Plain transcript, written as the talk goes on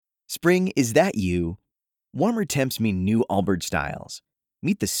Spring, is that you? Warmer temps mean new Allbirds styles.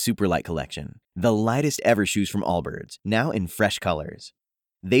 Meet the Superlight Collection, the lightest ever shoes from Allbirds, now in fresh colors.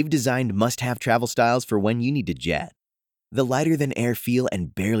 They've designed must-have travel styles for when you need to jet. The lighter-than-air feel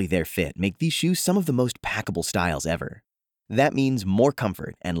and barely-there fit make these shoes some of the most packable styles ever. That means more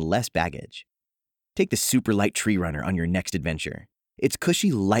comfort and less baggage. Take the Superlight Tree Runner on your next adventure. Its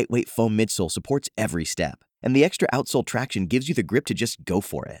cushy, lightweight foam midsole supports every step, and the extra outsole traction gives you the grip to just go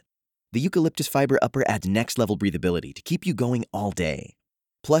for it. The eucalyptus fiber upper adds next-level breathability to keep you going all day.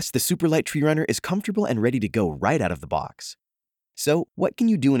 Plus, the Superlight Tree Runner is comfortable and ready to go right out of the box. So, what can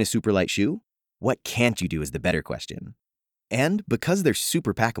you do in a Superlight shoe? What can't you do is the better question. And because they're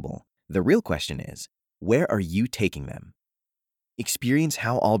super packable, the real question is, where are you taking them? Experience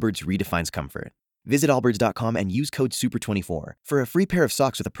how Allbirds redefines comfort. Visit allbirds.com and use code SUPER24 for a free pair of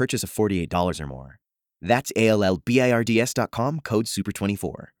socks with a purchase of $48 or more. That's ALLBIRDS.com, code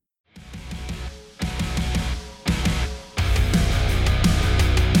SUPER24.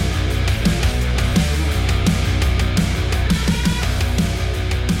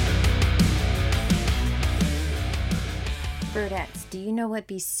 Birdettes, do you know what'd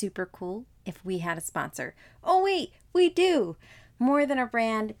be super cool if we had a sponsor? Oh wait, we do! More than a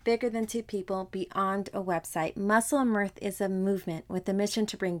brand, bigger than two people, beyond a website, Muscle and Mirth is a movement with a mission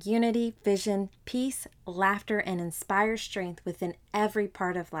to bring unity, vision, peace, laughter, and inspire strength within every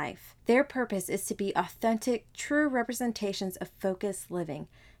part of life. Their purpose is to be authentic, true representations of focused living.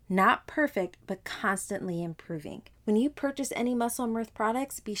 Not perfect, but constantly improving. When you purchase any Muscle and Mirth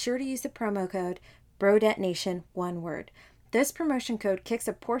products, be sure to use the promo code BroDetNation, one word. This promotion code kicks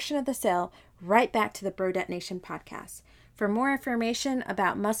a portion of the sale right back to the BroDet Nation podcast. For more information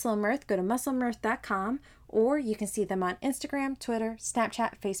about Muscle and Mirth, go to muscleandmirth.com, or you can see them on Instagram, Twitter,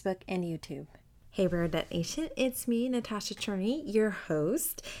 Snapchat, Facebook, and YouTube. Hey BroDet Nation, it's me, Natasha Cherney, your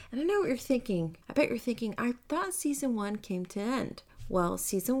host. And I know what you're thinking. I bet you're thinking, I thought season 1 came to an end. Well,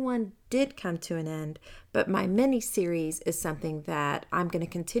 season 1 did come to an end, but my mini-series is something that I'm going to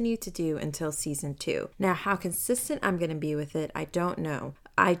continue to do until season 2. Now, how consistent I'm going to be with it, I don't know.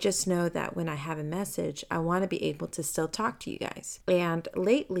 I just know that when I have a message, I want to be able to still talk to you guys. And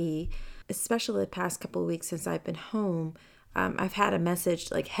lately, especially the past couple of weeks since I've been home, I've had a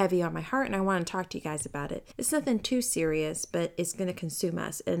message like heavy on my heart, and I want to talk to you guys about it. It's nothing too serious, but it's going to consume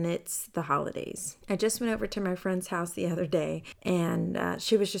us, and it's the holidays. I just went over to my friend's house the other day, and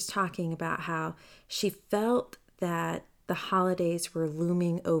she was just talking about how she felt that the holidays were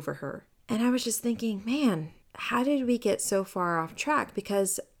looming over her. And I was just thinking, man, how did we get so far off track?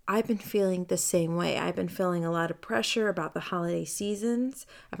 Because I've been feeling the same way. I've been feeling a lot of pressure about the holiday seasons,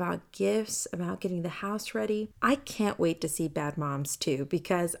 about gifts, about getting the house ready. I can't wait to see Bad Moms 2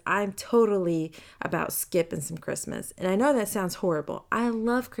 because I'm totally about skipping some Christmas. And I know that sounds horrible. I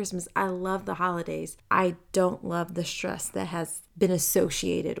love Christmas. I love the holidays. I don't love the stress that has been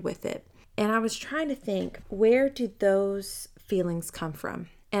associated with it. And I was trying to think, where do those feelings come from?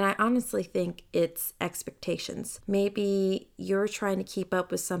 And I honestly think it's expectations. Maybe you're trying to keep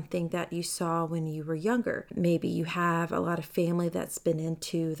up with something that you saw when you were younger. Maybe you have a lot of family that's been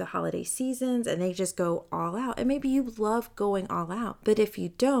into the holiday seasons and they just go all out. And maybe you love going all out. But if you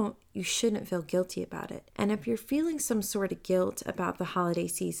don't, you shouldn't feel guilty about it. And if you're feeling some sort of guilt about the holiday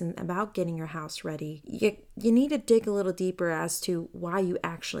season, about getting your house ready, you need to dig a little deeper as to why you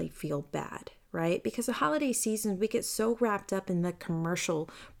actually feel bad. Right? Because the holiday season, we get so wrapped up in the commercial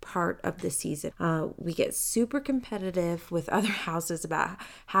part of the season. We get super competitive with other houses about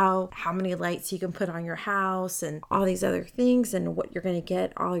how many lights you can put on your house and all these other things and what you're going to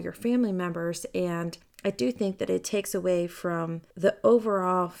get all your family members. And I do think that it takes away from the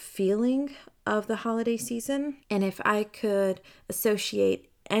overall feeling of the holiday season. And if I could associate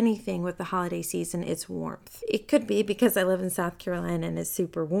anything with the holiday season, it's warmth. It could be because I live in South Carolina and it's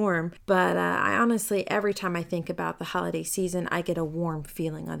super warm, but I honestly, every time I think about the holiday season, I get a warm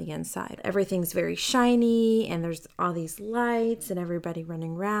feeling on the inside. Everything's very shiny and there's all these lights and everybody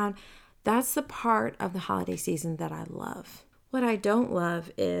running around. That's the part of the holiday season that I love. What I don't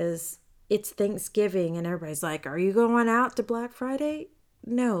love is it's Thanksgiving and everybody's like, are you going out to Black Friday?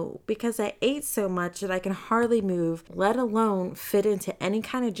 No, because I ate so much that I can hardly move, let alone fit into any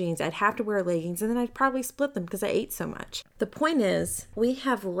kind of jeans. I'd have to wear leggings and then I'd probably split them because I ate so much. The point is, we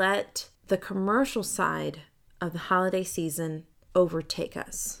have let the commercial side of the holiday season overtake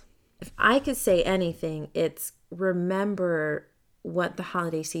us. If I could say anything, it's remember what the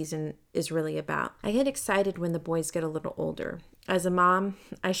holiday season is really about. I get excited when the boys get a little older. As a mom,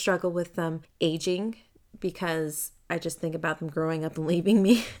 I struggle with them aging because I just think about them growing up and leaving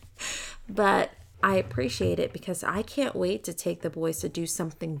me. But I appreciate it because I can't wait to take the boys to do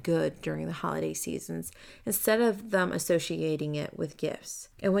something good during the holiday seasons instead of them associating it with gifts.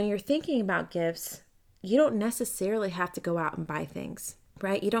 And when you're thinking about gifts, you don't necessarily have to go out and buy things,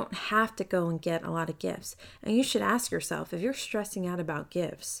 right? You don't have to go and get a lot of gifts. And you should ask yourself, if you're stressing out about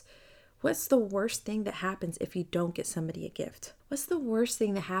gifts, what's the worst thing that happens if you don't get somebody a gift? What's the worst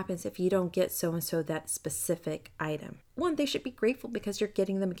thing that happens if you don't get so-and-so that specific item? One, they should be grateful because you're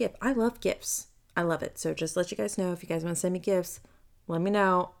getting them a gift. I love gifts. I love it. So just let you guys know, if you guys want to send me gifts, let me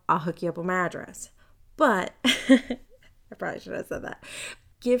know. I'll hook you up with my address. But I probably should have said that.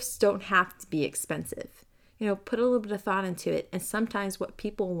 Gifts don't have to be expensive. Put a little bit of thought into it. And sometimes what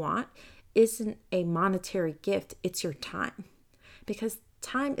people want isn't a monetary gift. It's your time. Because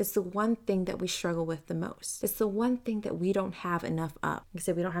time is the one thing that we struggle with the most. It's the one thing that we don't have enough of. We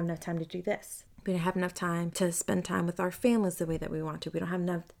say we don't have enough time to do this. We don't have enough time to spend time with our families the way that we want to. We don't have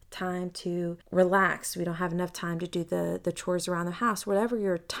enough time to relax. We don't have enough time to do the chores around the house. Whatever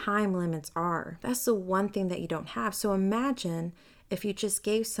your time limits are, that's the one thing that you don't have. So imagine if you just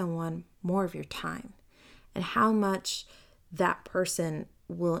gave someone more of your time and how much that person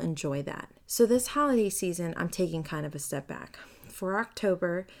will enjoy that. So this holiday season, I'm taking kind of a step back. For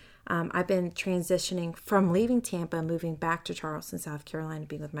October, I've been transitioning from leaving Tampa, moving back to Charleston, South Carolina,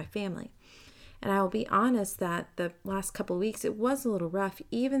 being with my family. And I will be honest that the last couple of weeks, it was a little rough,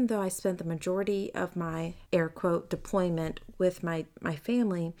 even though I spent the majority of my air quote deployment with my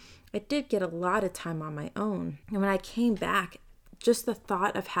family. I did get a lot of time on my own. And when I came back, just the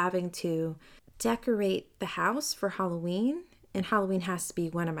thought of having to decorate the house for Halloween, and Halloween has to be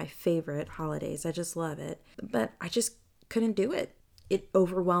one of my favorite holidays. I just love it. But I just couldn't do it. It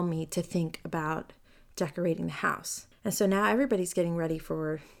overwhelmed me to think about decorating the house. And so now everybody's getting ready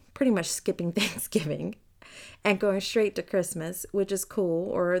for pretty much skipping Thanksgiving and going straight to Christmas, which is cool,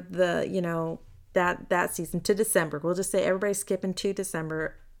 or that season to December. We'll just say everybody's skipping to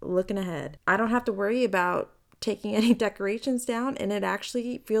December, looking ahead. I don't have to worry about taking any decorations down, and it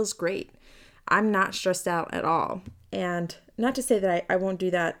actually feels great. I'm not stressed out at all. And not to say that I won't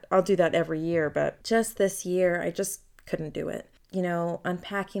do that. I'll do that every year, but just this year, I just couldn't do it.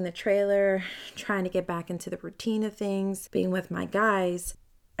 Unpacking the trailer, trying to get back into the routine of things, being with my guys,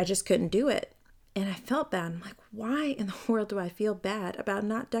 I just couldn't do it. And I felt bad. I'm like, why in the world do I feel bad about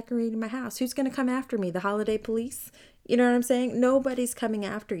not decorating my house? Who's going to come after me? The holiday police? You know what I'm saying? Nobody's coming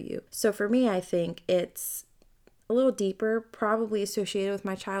after you. So for me, I think it's a little deeper, probably associated with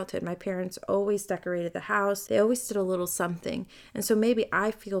my childhood. My parents always decorated the house. They always did a little something. And so maybe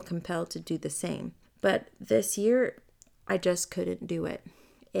I feel compelled to do the same. But this year, I just couldn't do it.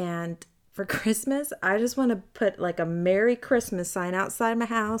 And for Christmas, I just want to put like a Merry Christmas sign outside my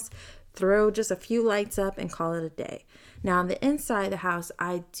house, throw just a few lights up and call it a day. Now on the inside of the house,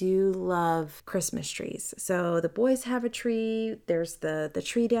 I do love Christmas trees. So the boys have a tree. There's the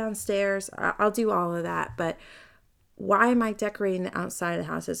tree downstairs. I'll do all of that. But why am I decorating the outside of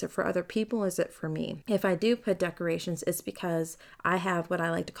the house? Is it for other people? Is it for me? If I do put decorations, it's because I have what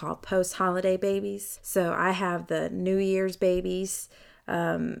I like to call post-holiday babies. So I have the New Year's babies.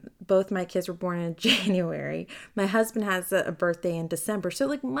 Both my kids were born in January. My husband has a birthday in December. So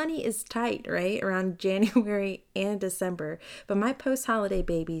like money is tight, right? Around January and December. But my post-holiday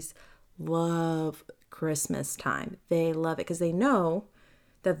babies love Christmas time. They love it because they know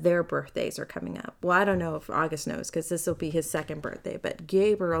that their birthdays are coming up. Well, I don't know if August knows because this will be his second birthday, but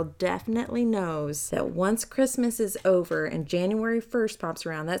Gabriel definitely knows that once Christmas is over and January 1st pops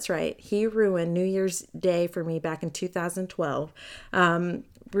around, that's right, he ruined New Year's Day for me back in 2012.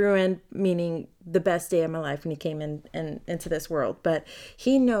 Ruined meaning the best day of my life when he came into this world, but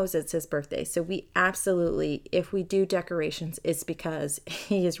he knows it's his birthday. So we absolutely, if we do decorations, it's because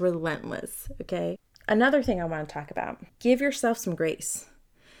he is relentless, okay? Another thing I want to talk about, give yourself some grace.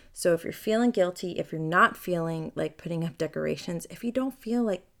 So if you're feeling guilty, if you're not feeling like putting up decorations, if you don't feel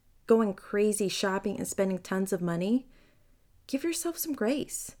like going crazy shopping and spending tons of money, give yourself some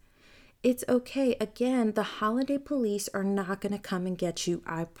grace. It's okay. Again, the holiday police are not going to come and get you,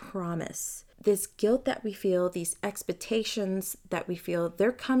 I promise. This guilt that we feel, these expectations that we feel,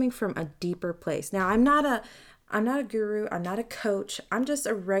 they're coming from a deeper place. Now, I'm not a guru. I'm not a coach. I'm just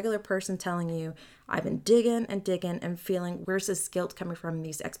a regular person telling you I've been digging and feeling where's this guilt coming from,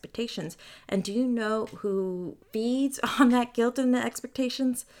 these expectations. And do you know who feeds on that guilt and the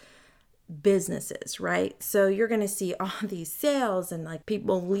expectations? Businesses, right? So you're going to see all these sales and like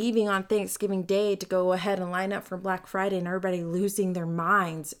people leaving on Thanksgiving Day to go ahead and line up for Black Friday and everybody losing their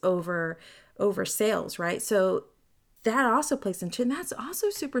minds over sales, right? So that also plays into, and that's also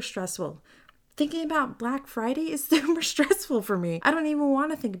super stressful. Thinking about Black Friday is super stressful for me. I don't even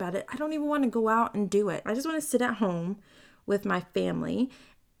want to think about it. I don't even want to go out and do it. I just want to sit at home with my family,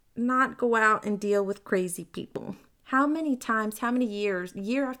 not go out and deal with crazy people. How many times, how many years,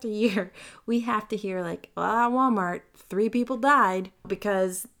 year after year, we have to hear like, at Walmart, 3 people died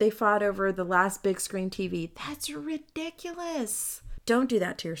because they fought over the last big screen TV. That's ridiculous. Don't do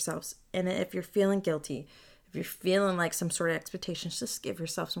that to yourselves. And if you're feeling guilty, if you're feeling like some sort of expectations, just give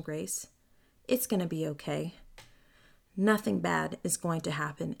yourself some grace. It's going to be okay. Nothing bad is going to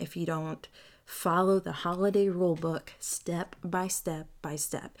happen if you don't follow the holiday rule book step by step by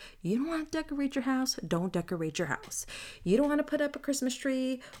step. You don't want to decorate your house? Don't decorate your house. You don't want to put up a Christmas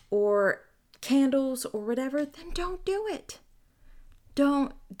tree or candles or whatever? Then don't do it.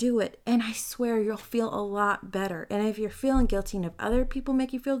 Don't do it. And I swear you'll feel a lot better. And if you're feeling guilty and if other people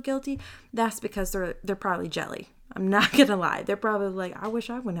make you feel guilty, that's because they're probably jelly. I'm not going to lie. They're probably like, I wish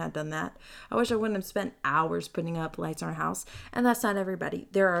I wouldn't have done that. I wish I wouldn't have spent hours putting up lights on our house. And that's not everybody.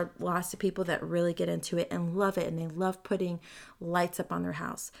 There are lots of people that really get into it and love it. And they love putting lights up on their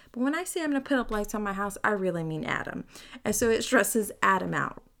house. But when I say I'm going to put up lights on my house, I really mean Adam. And so it stresses Adam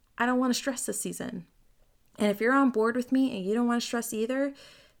out. I don't want to stress this season. And if you're on board with me and you don't want to stress either,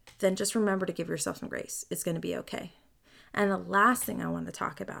 then just remember to give yourself some grace. It's going to be okay. And the last thing I want to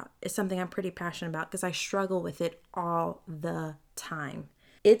talk about is something I'm pretty passionate about because I struggle with it all the time.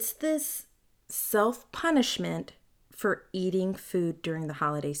 It's this self-punishment for eating food during the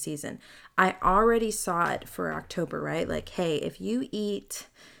holiday season. I already saw it for October, right? Like, hey, if you eat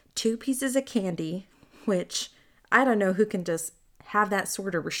 2 pieces of candy, which I don't know who can just have that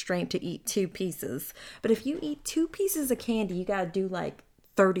sort of restraint to eat 2 pieces. But if you eat 2 pieces of candy, you got to do like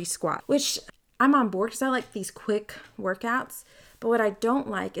 30 squats, which I'm on board because I like these quick workouts. But what I don't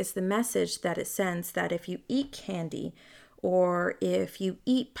like is the message that it sends that if you eat candy or if you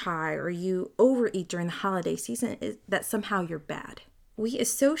eat pie or you overeat during the holiday season, that somehow you're bad. We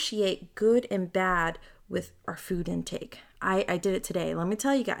associate good and bad with our food intake. I did it today. Let me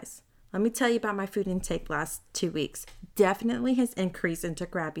tell you guys. Let me tell you about my food intake last 2 weeks. Definitely has increased into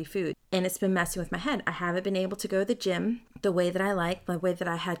crappy food. And it's been messing with my head. I haven't been able to go to the gym the way that I like, the way that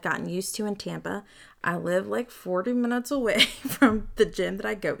I had gotten used to in Tampa. I live like 40 minutes away from the gym that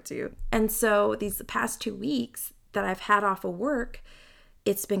I go to. And so these past 2 weeks that I've had off of work,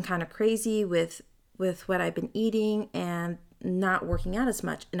 it's been kind of crazy with what I've been eating and not working out as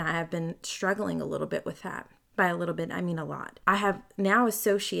much. And I have been struggling a little bit with that. By a little bit, I mean a lot. I have now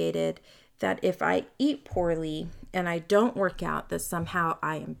associated that if I eat poorly and I don't work out, that somehow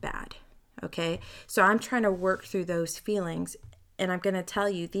I am bad. Okay? So I'm trying to work through those feelings. And I'm going to tell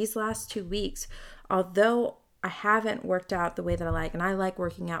you, these last 2 weeks, although I haven't worked out the way that I like, and I like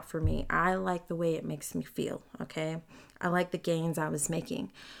working out for me, I like the way it makes me feel. Okay? I like the gains I was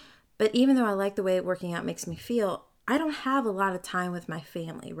making. But even though I like the way working out makes me feel, I don't have a lot of time with my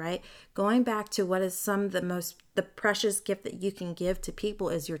family, right? Going back to what is the precious gift that you can give to people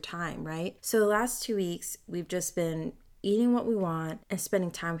is your time, right? So the last 2 weeks, we've just been eating what we want and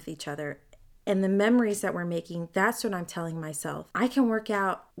spending time with each other. And the memories that we're making, that's what I'm telling myself. I can work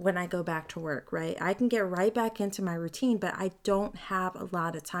out when I go back to work, right? I can get right back into my routine, but I don't have a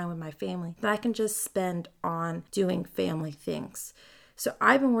lot of time with my family that I can just spend on doing family things. So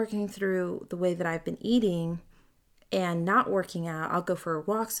I've been working through the way that I've been eating and not working out. I'll go for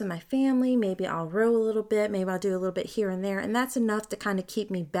walks with my family. Maybe I'll row a little bit. Maybe I'll do a little bit here and there. And that's enough to kind of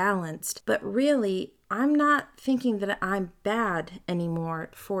keep me balanced. But really, I'm not thinking that I'm bad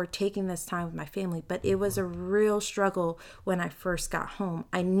anymore for taking this time with my family. But it was a real struggle when I first got home.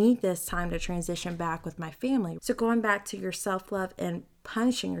 I need this time to transition back with my family. So going back to your self-love and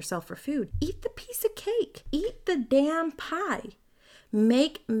punishing yourself for food, eat the piece of cake. Eat the damn pie.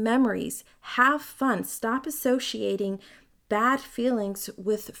 Make memories, have fun, stop associating bad feelings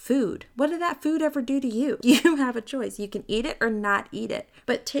with food. What did that food ever do to you? You have a choice. You can eat it or not eat it,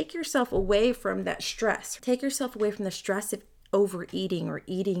 but take yourself away from that stress. Take yourself away from the stress of overeating or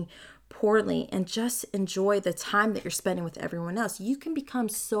eating poorly and just enjoy the time that you're spending with everyone else. You can become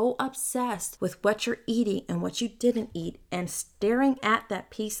so obsessed with what you're eating and what you didn't eat and staring at that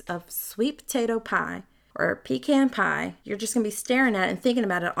piece of sweet potato pie or pecan pie, you're just going to be staring at it and thinking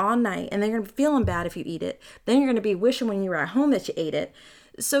about it all night. And then you're going to be feeling bad if you eat it. Then you're going to be wishing when you were at home that you ate it.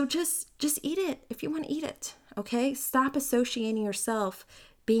 So just eat it if you want to eat it, okay? Stop associating yourself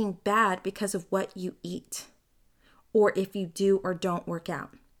being bad because of what you eat or if you do or don't work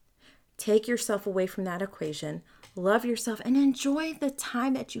out. Take yourself away from that equation. love yourself, and enjoy the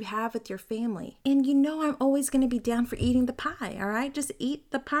time that you have with your family. And you know I'm always going to be down for eating the pie, all right? Just eat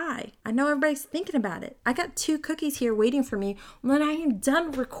the pie. I know everybody's thinking about it. I got 2 cookies here waiting for me when I am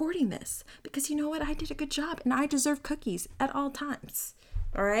done recording this. Because you know what? I did a good job, and I deserve cookies at all times.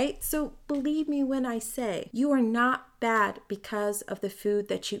 All right? So believe me when I say you are not bad because of the food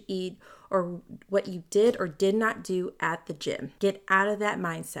that you eat or what you did or did not do at the gym. Get out of that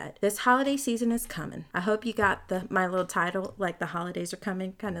mindset. This holiday season is coming. I hope you got my little title, like the holidays are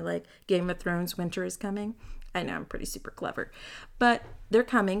coming, kind of like Game of Thrones, winter is coming. I know I'm pretty super clever, but they're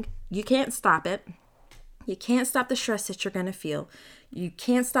coming. You can't stop it. You can't stop the stress that you're going to feel. You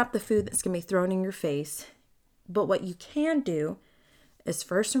can't stop the food that's going to be thrown in your face. But what you can do is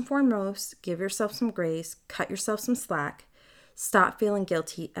first and foremost, give yourself some grace, cut yourself some slack, stop feeling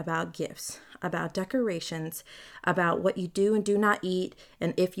guilty about gifts, about decorations, about what you do and do not eat,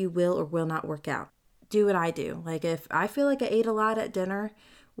 and if you will or will not work out. Do what I do. Like if I feel like I ate a lot at dinner,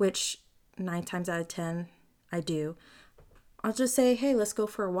 which 9 times out of 10 I do, I'll just say, hey, let's go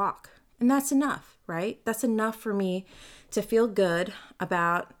for a walk. And that's enough, right? That's enough for me to feel good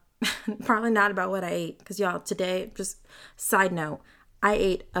about, probably not about what I ate. Because y'all, today, just side note, I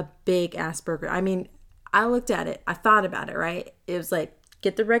ate a big ass burger. I mean, I looked at it. I thought about it, right? It was like,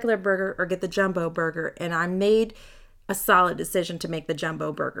 get the regular burger or get the jumbo burger. And I made a solid decision to make the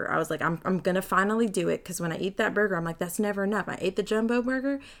jumbo burger. I was like, I'm going to finally do it. Because when I eat that burger, I'm like, that's never enough. I ate the jumbo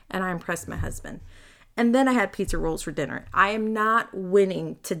burger and I impressed my husband. And then I had pizza rolls for dinner. I am not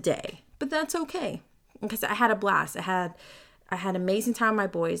winning today, but that's okay. Because I had a blast. I had an amazing time with my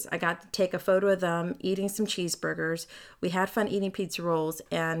boys. I got to take a photo of them eating some cheeseburgers. We had fun eating pizza rolls,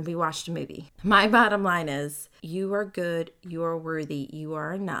 and we watched a movie. My bottom line is, you are good, you are worthy, you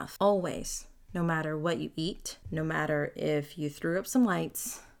are enough. Always. No matter what you eat, no matter if you threw up some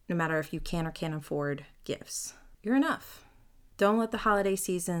lights, no matter if you can or can't afford gifts. You're enough. Don't let the holiday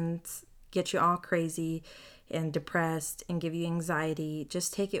seasons get you all crazy and depressed and give you anxiety.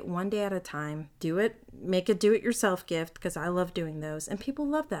 Just take it one day at a time. Do it. Make a do-it-yourself gift, because I love doing those. And people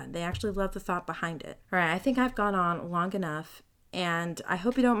love that. They actually love the thought behind it. All right, I think I've gone on long enough. And I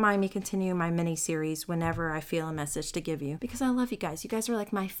hope you don't mind me continuing my mini-series whenever I feel a message to give you. Because I love you guys. You guys are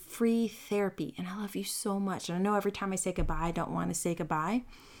like my free therapy. And I love you so much. And I know every time I say goodbye, I don't want to say goodbye.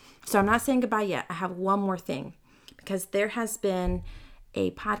 So I'm not saying goodbye yet. I have one more thing. Because there has been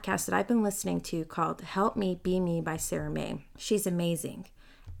a podcast that I've been listening to called Help Me Be Me by Sarah Mae. She's amazing.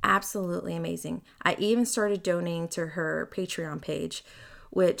 Absolutely amazing. I even started donating to her Patreon page,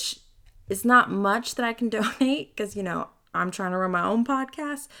 which is not much that I can donate because, you know, I'm trying to run my own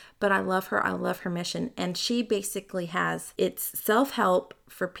podcast, but I love her. I love her mission. And she basically it's self-help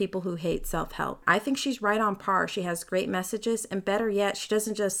for people who hate self-help. I think she's right on par. She has great messages, and better yet, she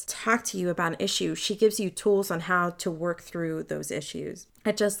doesn't just talk to you about an issue. She gives you tools on how to work through those issues.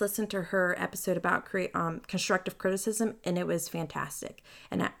 I just listened to her episode about constructive criticism, and it was fantastic,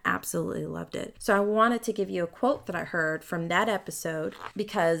 and I absolutely loved it. So I wanted to give you a quote that I heard from that episode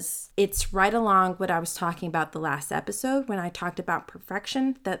because it's right along what I was talking about the last episode when I talked about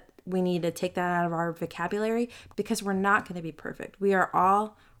perfection, that we need to take that out of our vocabulary because we're not going to be perfect. We are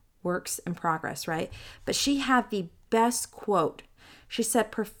all works in progress, right? But she had the best quote. She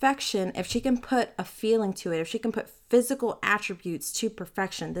said perfection, if she can put a feeling to it, if she can put physical attributes to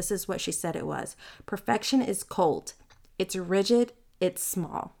perfection, this is what she said it was. Perfection is cold. It's rigid. It's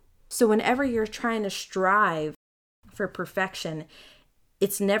small. So whenever you're trying to strive for perfection,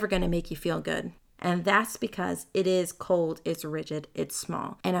 it's never going to make you feel good. And that's because it is cold, it's rigid, it's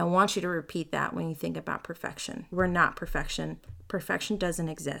small. And I want you to repeat that when you think about perfection. We're not perfection. Perfection doesn't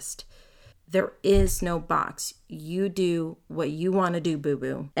exist. There is no box. You do what you want to do,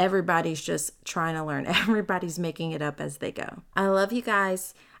 boo-boo. Everybody's just trying to learn. Everybody's making it up as they go. I love you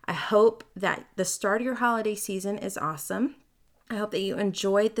guys. I hope that the start of your holiday season is awesome. I hope that you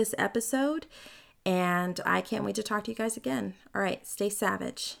enjoyed this episode. And I can't wait to talk to you guys again. All right, stay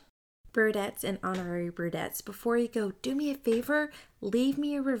savage. Brodettes and honorary brodettes, before you go, do me a favor, leave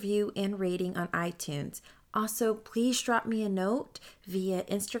me a review and rating on iTunes. Also, please drop me a note via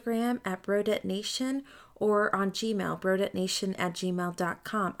Instagram at Brodette Nation or on Gmail,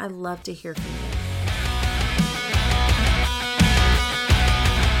 brodettenation@gmail.com. I love to hear from you.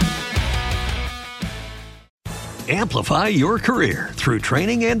 Amplify your career through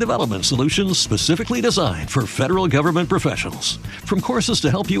training and development solutions specifically designed for federal government professionals. From courses to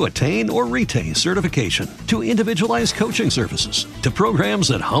help you attain or retain certification, to individualized coaching services, to programs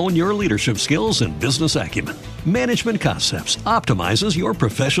that hone your leadership skills and business acumen, Management Concepts optimizes your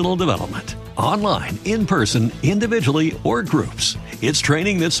professional development. Online, in person, individually, or groups, it's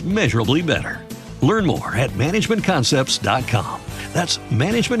training that's measurably better. Learn more at managementconcepts.com. That's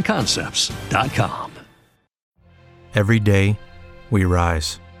managementconcepts.com. Every day, we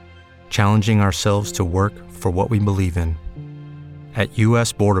rise, challenging ourselves to work for what we believe in. At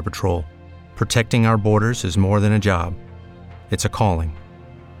U.S. Border Patrol, protecting our borders is more than a job. It's a calling.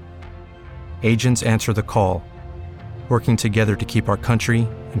 Agents answer the call, working together to keep our country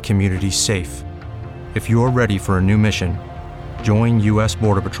and communities safe. If you're ready for a new mission, join U.S.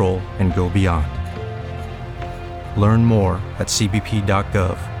 Border Patrol and go beyond. Learn more at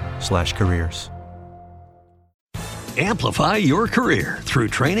cbp.gov/careers. Amplify your career through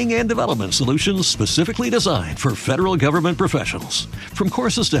training and development solutions specifically designed for federal government professionals. From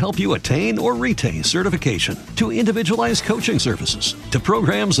courses to help you attain or retain certification, to individualized coaching services, to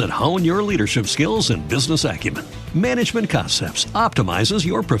programs that hone your leadership skills and business acumen, Management Concepts optimizes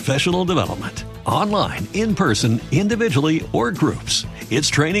your professional development. Online, in person, individually, or groups, it's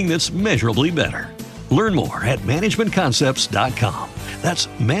training that's measurably better. Learn more at managementconcepts.com. That's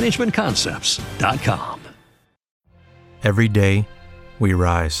managementconcepts.com. Every day, we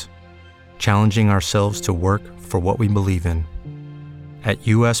rise, challenging ourselves to work for what we believe in. At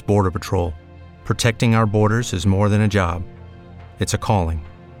U.S. Border Patrol, protecting our borders is more than a job. It's a calling.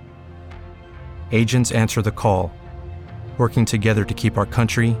 Agents answer the call, working together to keep our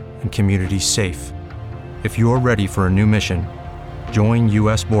country and communities safe. If you're ready for a new mission, join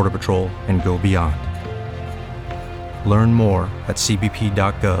U.S. Border Patrol and go beyond. Learn more at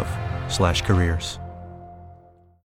cbp.gov/careers.